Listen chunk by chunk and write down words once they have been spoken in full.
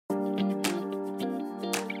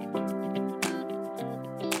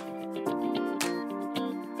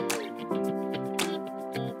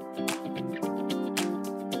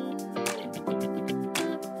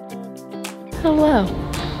Hello.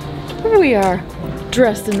 We are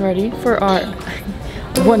dressed and ready for our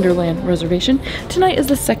Wonderland reservation. Tonight is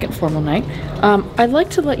the second formal night. I'd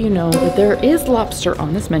like to let you know that there is lobster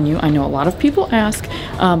on this menu. I know a lot of people ask,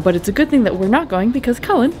 but it's a good thing that we're not going because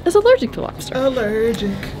Cullen is allergic to lobster.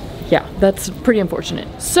 Allergic. Yeah, that's pretty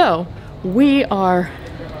unfortunate. So we are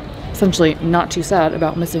essentially not too sad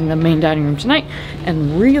about missing the main dining room tonight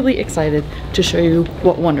and really excited to show you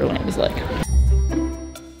what Wonderland is like.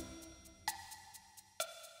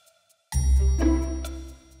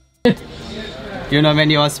 You know when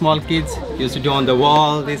you are small kids, you used to do on the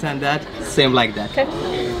wall, this and that, same like that. Okay.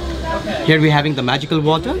 Here we're having the magical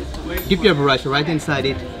water. Dip your brush right inside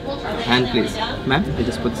it. And please, ma'am, you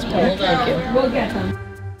just put this one. Thank you.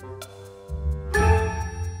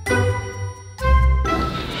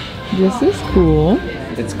 This is cool.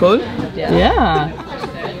 It's cool? Yeah.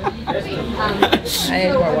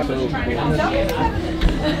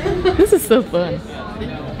 This is so fun.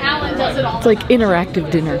 Alan does it all. It's like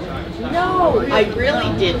interactive dinner. No, I really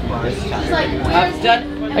did. She's like, where's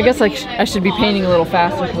done? I guess I should be painting a little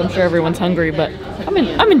faster because I'm sure everyone's hungry, but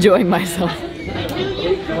I'm enjoying myself.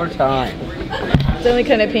 More time. It's the only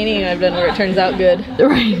kind of painting I've done where it turns out good.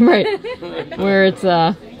 Right. Where it's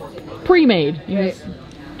pre-made. You just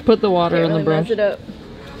put the water in the brush. Mess it up.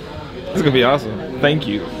 This is gonna be awesome. Thank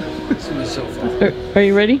you. This is so fun. Are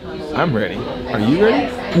you ready? I'm ready. Are you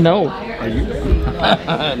ready? No. Are you ready?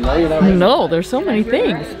 No, you're not ready. No, there's so many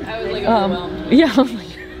things. Yeah.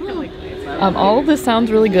 All of this sounds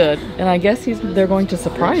really good, and I guess they're going to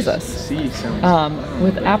surprise us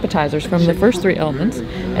with appetizers from the first 3 elements,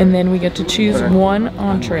 and then we get to choose one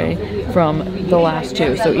entree from the last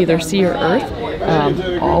 2. So either sea or earth.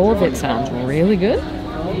 All of it sounds really good.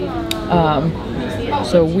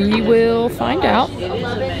 So we will find out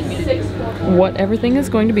what everything is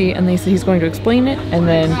going to be, and he's going to explain it and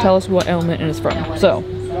then tell us what element it is from. So,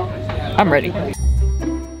 I'm ready.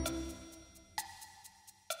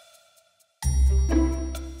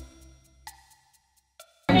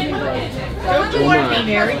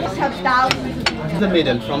 The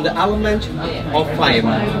middle, from the element of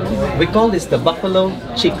fire. We call this the buffalo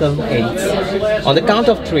chicken eggs. On the count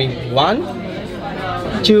of 3. 1,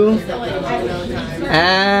 2,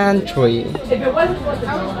 and 3.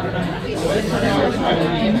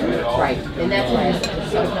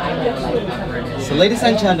 So ladies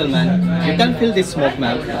and gentlemen, you can feel this smoke,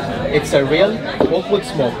 ma'am. It's a real oakwood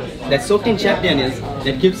smoke that's soaked in Japanese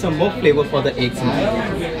that gives some more flavor for the eggs,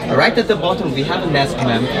 ma'am. Right at the bottom we have a nest,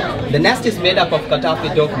 ma'am. The nest is made up of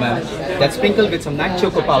kataki dough, ma'am, that's sprinkled with some nice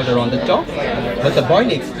choco powder on the top, with the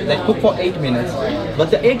boiled eggs that cook for 8 minutes. But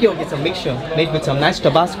the egg yolk is a mixture made with some nice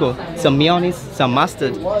Tabasco, some mayonnaise, some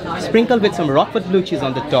mustard, sprinkled with some Rockford blue cheese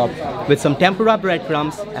on the top, with some tempura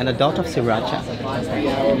breadcrumbs and a dot of sriracha.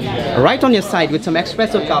 Right on your side with some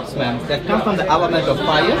espresso cups, ma'am, that come from the element of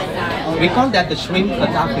fire. We call that the shrimp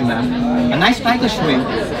kataki, ma'am. A nice tiger shrimp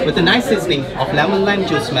with a nice seasoning of lemon lime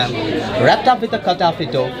juice, ma'am, wrapped up with a kataki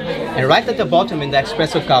dough. And right at the bottom in the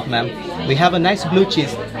espresso cup, ma'am, we have a nice blue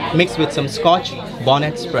cheese mixed with some scotch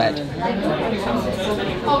bonnet spread.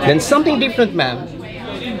 Then something different, ma'am.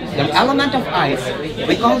 The element of ice,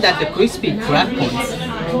 we call that the crispy crab cones.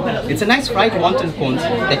 It's a nice fried wonton cones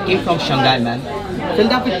that came from Shanghai, ma'am,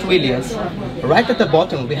 filled up with 2 layers. Right at the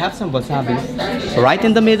bottom we have some wasabi. Right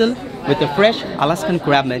in the middle with the fresh Alaskan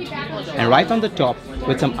crab meat. And right on the top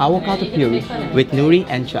with some avocado puree with nori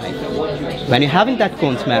and chive. When you're having that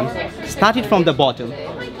cones, ma'am, start it from the bottom.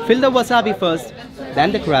 Fill the wasabi first,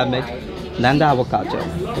 then the crab meat, then the avocado.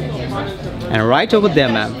 And right over there,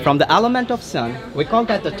 ma'am, from the element of sun, we call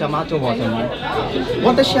that the tomato water, ma'am.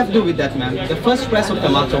 What the chef do with that, ma'am? The first press of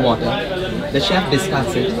tomato water, the chef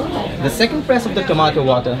discards it. The second press of the tomato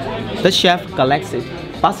water, the chef collects it,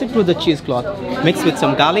 pass it through the cheesecloth, mixed with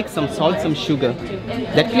some garlic, some salt, some sugar.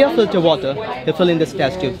 That clear filter water, they fill in the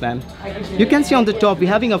test tube, ma'am. You can see on the top, we're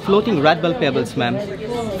having a floating Red Bull pebbles, ma'am,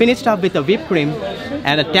 finished up with a whipped cream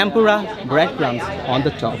and a tempura breadcrumbs on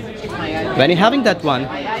the top. When you're having that one,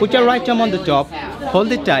 put your right arm on the top,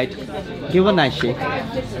 hold it tight, give a nice shake,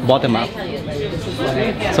 bottom up.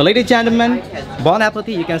 So ladies and gentlemen, bon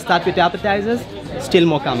appetit. You can start with appetizers, still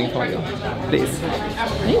more coming for you. Please.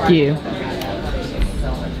 Thank you.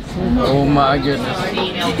 Oh my goodness.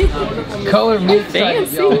 Color meat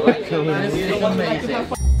Fancy. y'all. This is amazing.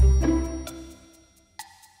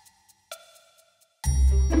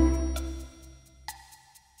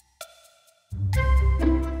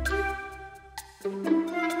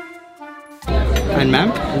 And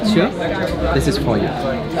ma'am, it's sure this is for you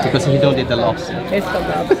because you don't eat the lobster. It's the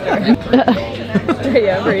lobster.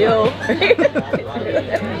 Yeah, real.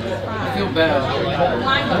 If feel bad.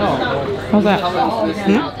 How's that?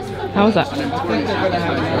 How was that?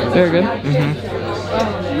 Very good.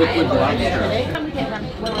 Liquid lobster.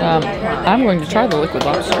 I'm going to try the liquid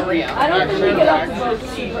lobster.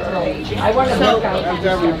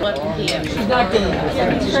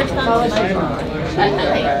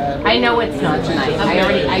 I know it's not tonight. I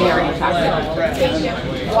already talked to him.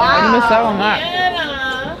 I missed out on that.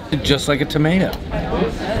 Just like a tomato.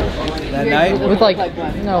 That night? With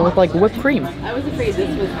like whipped cream. I was afraid this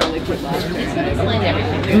was the liquid lobster. Explained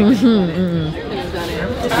everything.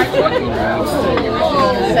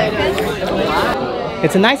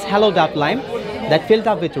 It's a nice hollowed up lime that filled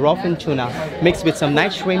up with raw fin tuna, mixed with some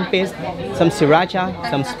nice shrimp paste, some sriracha,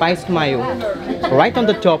 some spiced mayo. Right on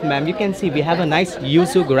the top, ma'am, you can see we have a nice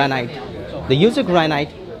yuzu granite. The yuzu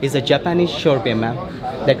granite is a Japanese sorbet, ma'am,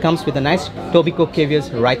 that comes with a nice Tobiko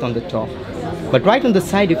caviars right on the top. But right on the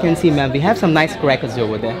side, you can see, ma'am, we have some nice crackers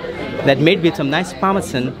over there that made with some nice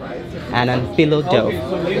parmesan and a pillow dough.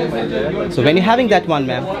 So when you're having that one,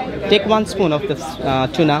 ma'am, take 1 spoon of the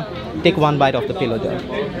tuna, take 1 bite of the pillow dough.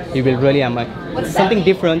 You will really something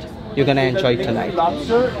different you're gonna enjoy tonight.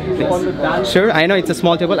 Please. Sure, I know it's a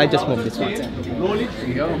small table, I just moved this one.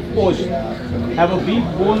 Have a beef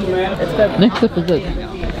bone, man. Next up is this.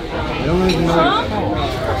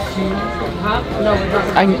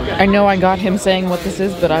 I know I got him saying what this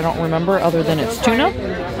is, but I don't remember other than it's tuna.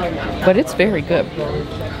 But it's very good.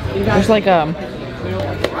 There's like a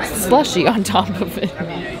slushy on top of it.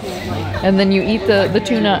 And then you eat the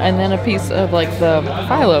tuna and then a piece of like the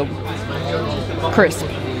phyllo crisp.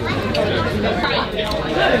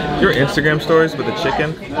 Your Instagram stories with the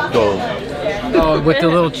chicken, gold. Oh, with the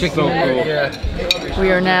little chicken. So cool. Yeah.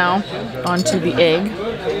 We are now onto the egg.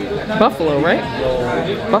 Buffalo, right?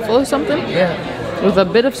 Buffalo something? Yeah. With a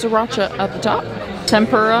bit of sriracha at the top.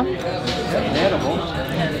 Tempura.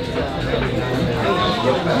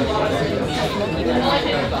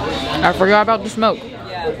 I forgot about the smoke.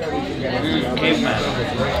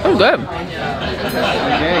 Oh, good.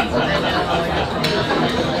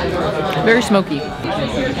 Very smoky.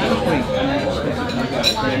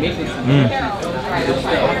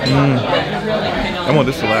 I want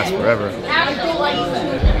this to last forever.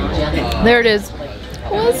 There it is.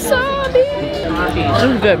 Wasabi. This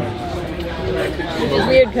is good. It's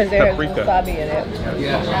weird because there has Paprika. wasabi in it.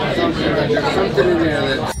 Yeah. Something in there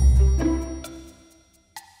that's...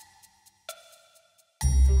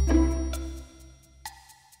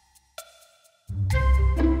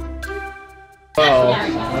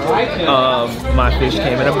 My fish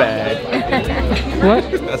came in a bag. What?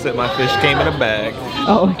 I said my fish came in a bag.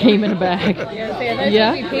 Oh, it came in a bag.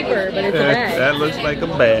 Yeah? It's paper, but it's a bag. That looks like a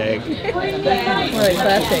bag. More like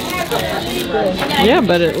plastic. Yeah,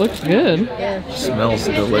 but it looks good. Smells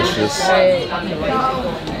delicious. Right.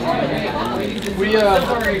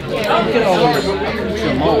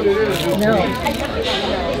 No.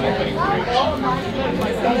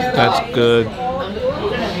 That's good.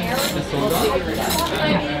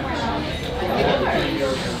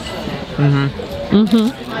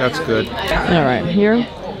 That's good. All right, here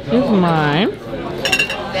is mine.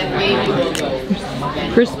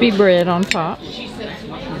 Crispy bread on top.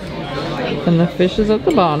 And the fish is at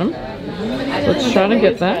the bottom. Let's try to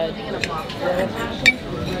get that.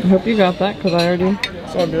 I hope you got that, because I already...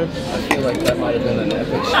 It's all good. I feel like that might have been an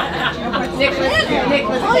epic shot.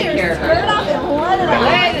 Nicholas, take care of her.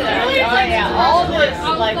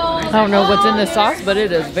 I don't know what's in this sauce, but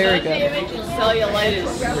it is very good. Cellulite is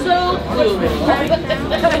so fluid.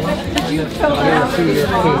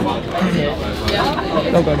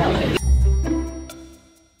 So good.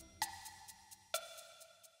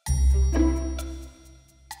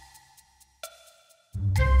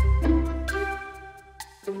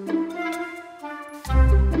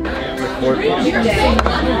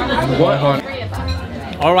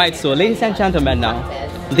 Alright, so ladies and gentlemen, now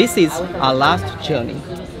this is our last journey.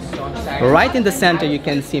 Right in the center you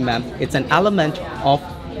can see, ma'am, it's an element of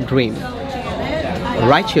dream.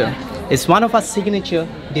 Right here is one of our signature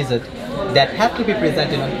desserts that have to be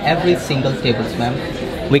presented on every single table, ma'am.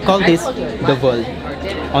 We call this the world.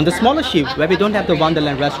 On the smaller ship where we don't have the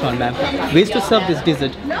Wonderland restaurant, ma'am, we used to serve this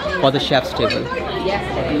dessert for the chef's table.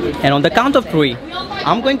 And on the count of 3,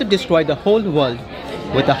 I'm going to destroy the whole world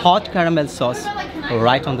with a hot caramel sauce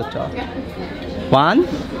right on the top. 1,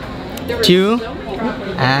 2,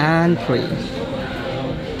 and 3.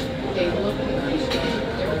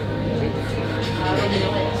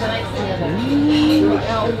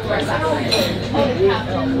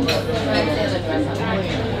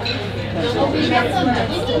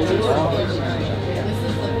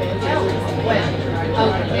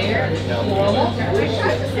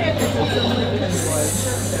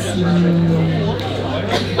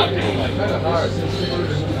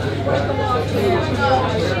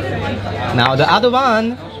 Now the other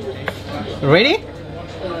one. Ready?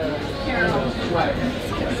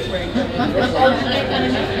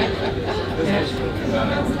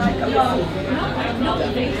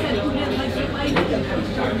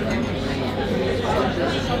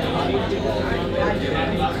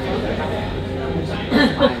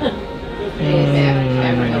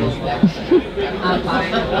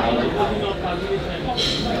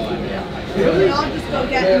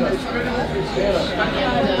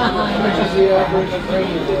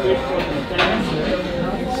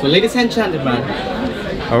 So ladies and gentlemen,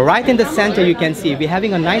 right in the center you can see we're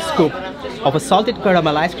having a nice scoop of a salted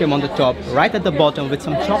caramel ice cream on the top, right at the bottom with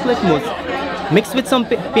some chocolate mousse mixed with some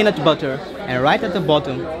peanut butter, and right at the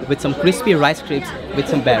bottom with some crispy rice crisps with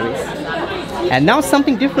some berries. And now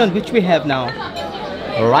something different which we have now,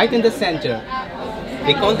 right in the center.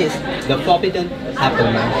 We call this the forbidden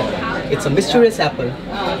apple, man. It's a mysterious apple.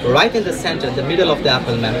 Right in the center, the middle of the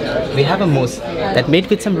apple, man, we have a mousse that made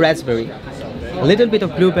with some raspberry, a little bit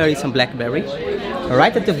of blueberry, some blackberry.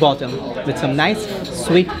 Right at the bottom with some nice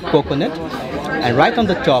sweet coconut, and right on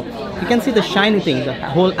the top you can see the shiny thing, the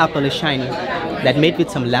whole apple is shiny, that made with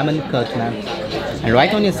some lemon curd, man. And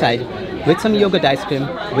right on your side with some yogurt ice cream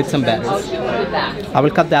with some berries. I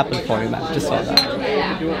will cut the apple for you, man, just so that.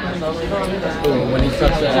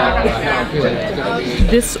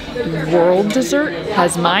 This world dessert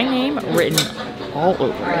has my name written all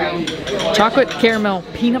over it. Chocolate caramel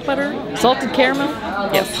peanut butter, salted caramel.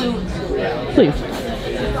 Yes. Please.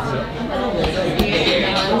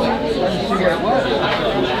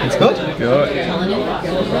 It's good? Good.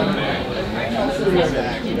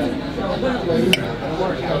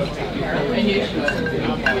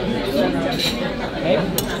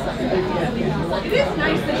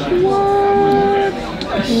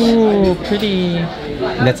 Ooh, pretty.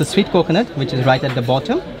 That's a sweet coconut which is right at the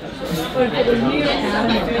bottom.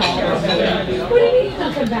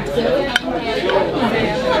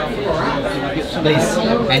 Please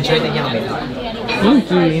enjoy the yummy.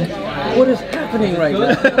 Thank you. What is happening right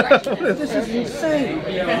now? This is insane.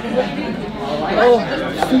 Oh.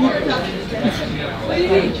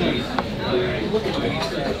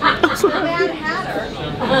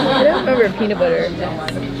 I don't remember peanut butter.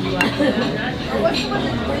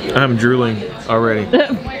 I'm drooling already.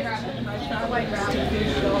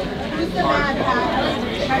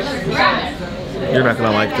 You're not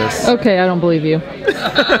gonna like this. Okay, I don't believe you.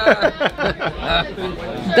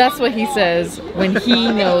 That's what he says when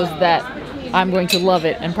he knows that I'm going to love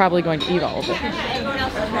it and probably going to eat all of it.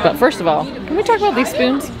 But first of all, can we talk about these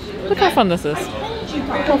spoons? Look how fun this is.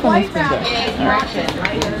 Look how fun these spoons are.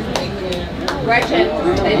 Gretchen,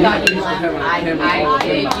 they thought you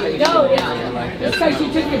did. No, it's because you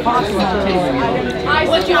took your box.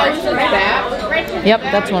 What you want to back? Yep,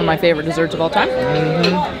 that's one of my favorite desserts of all time.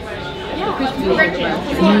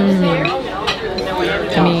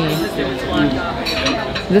 To me,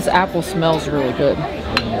 this apple smells really good.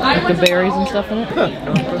 Like the berries and stuff in it.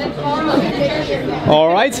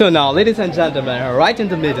 Alright, so now ladies and gentlemen, right in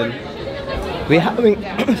the middle we're having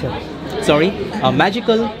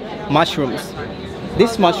magical mushrooms.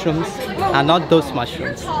 These mushrooms are not those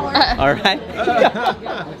mushrooms. Alright?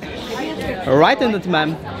 Right in the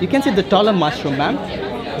ma'am, you can see the taller mushroom, ma'am.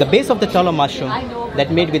 The base of the taller mushroom that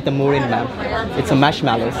made with the morin, ma'am. It's a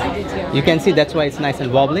marshmallows. You can see that's why it's nice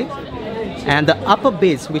and wobbly. And the upper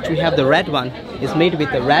base, which we have the red one, is made with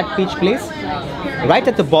the red peach glaze. Right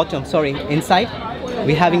at the bottom, inside,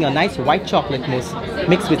 we're having a nice white chocolate mousse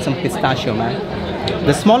mixed with some pistachio, man.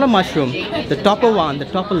 The smaller mushroom, the topper one, the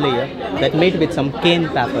topper layer, that made with some cayenne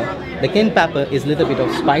pepper. The cayenne pepper is a little bit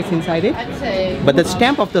of spice inside it. But the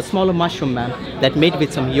stamp of the smaller mushroom, man, that made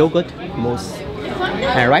with some yogurt mousse.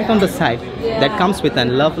 And right on the side, that comes with a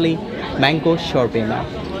lovely mango sorbet, man.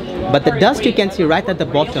 But the dust you can see right at the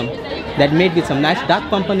bottom, that made with some nice dark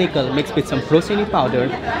pumpernickel mixed with some prosciutto powder,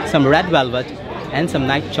 some red velvet, and some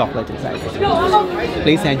nice chocolate inside it.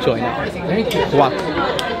 Please enjoy now. Thank you. Wow.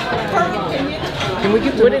 Can we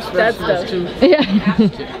get the mixed vegetables too? Yeah.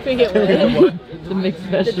 We get what? The mixed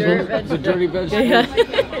vegetables. The dirty vegetables?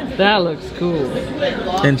 That looks cool.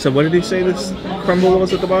 And so what did he say this crumble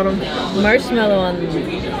was at the bottom? Marshmallow on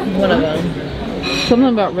one of them. Something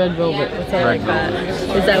about red velvet. What's that like that?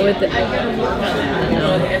 Is that with it?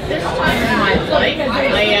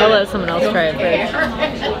 I'll let someone else try it first.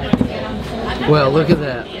 Well, look at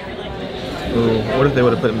that. Ooh, what if they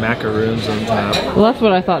would have put macaroons on top? Well, that's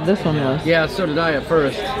what I thought this one was. Yeah, so did I at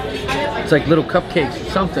first. It's like little cupcakes or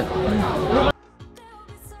something.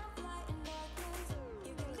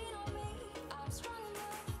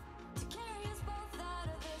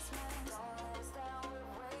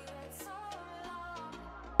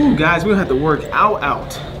 Ooh, guys, we don't have to work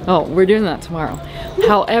out. Oh, we're doing that tomorrow.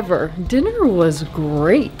 However, dinner was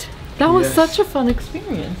great. That was such a fun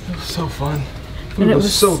experience. So fun. And It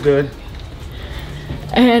was so good.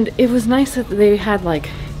 And it was nice that they had like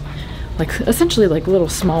essentially like little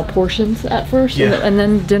small portions at first, and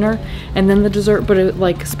then dinner, and then the dessert, but it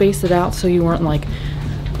like spaced it out so you weren't like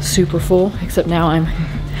super full. Except now I'm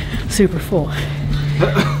super full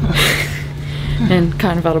and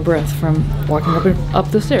kind of out of breath from walking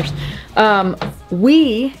up the stairs.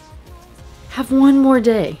 We have one more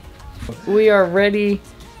day. We are ready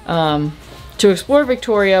to explore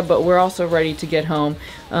Victoria, but we're also ready to get home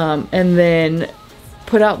and then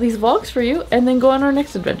put out these vlogs for you and then go on our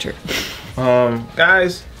next adventure.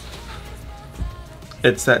 Guys,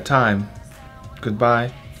 it's that time.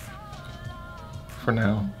 Goodbye for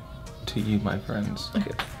now to you, my friends.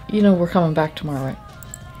 Okay. You know we're coming back tomorrow, right?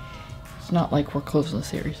 It's not like we're closing the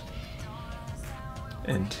series.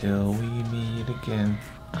 Until we meet again.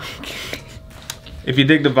 Okay. If you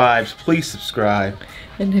dig the vibes, please subscribe.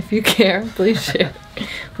 And if you care, please share.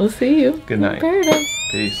 We'll see you. Good night. In paradise.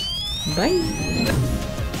 Peace.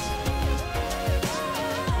 Bye.